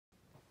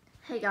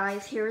Hey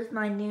guys, here's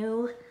my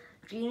new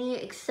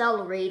Genie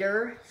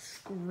accelerator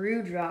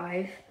screw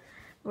drive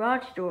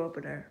garage door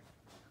opener.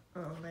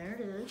 Oh, there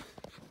it is.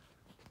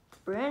 It's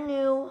brand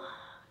new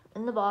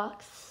in the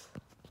box.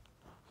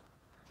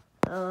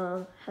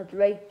 It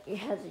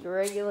has your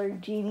regular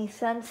Genie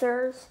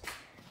sensors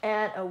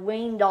and a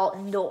Wayne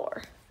Dalton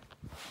door,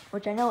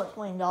 which I know it's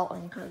Wayne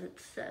Dalton because it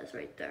says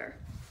right there.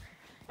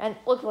 And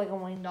it looks like a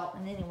Wayne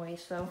Dalton anyway,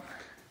 so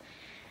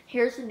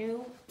here's the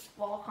new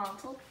wall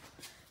console.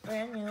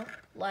 Brand new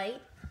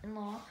light and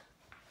lock.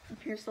 And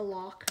here's the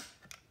lock.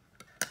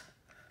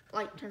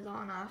 Light turns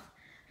on and off.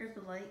 Here's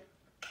the light.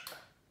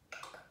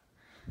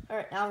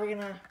 Alright, now we're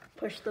gonna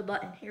push the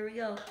button. Here we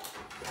go.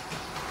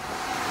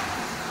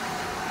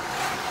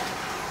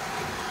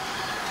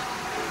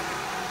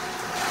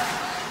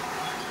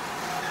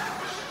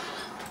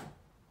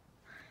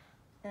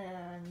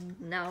 And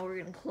now we're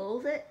gonna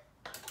close it.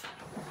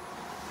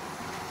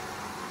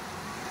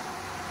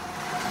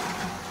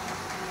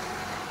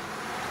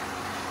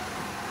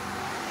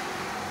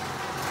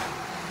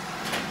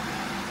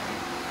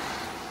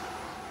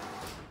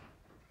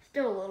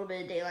 Still a little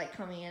bit of daylight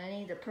coming in. I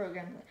need to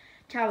program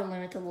the tower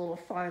limits a little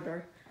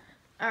farther.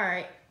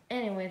 Alright,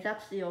 anyways,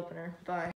 that's the opener. Bye.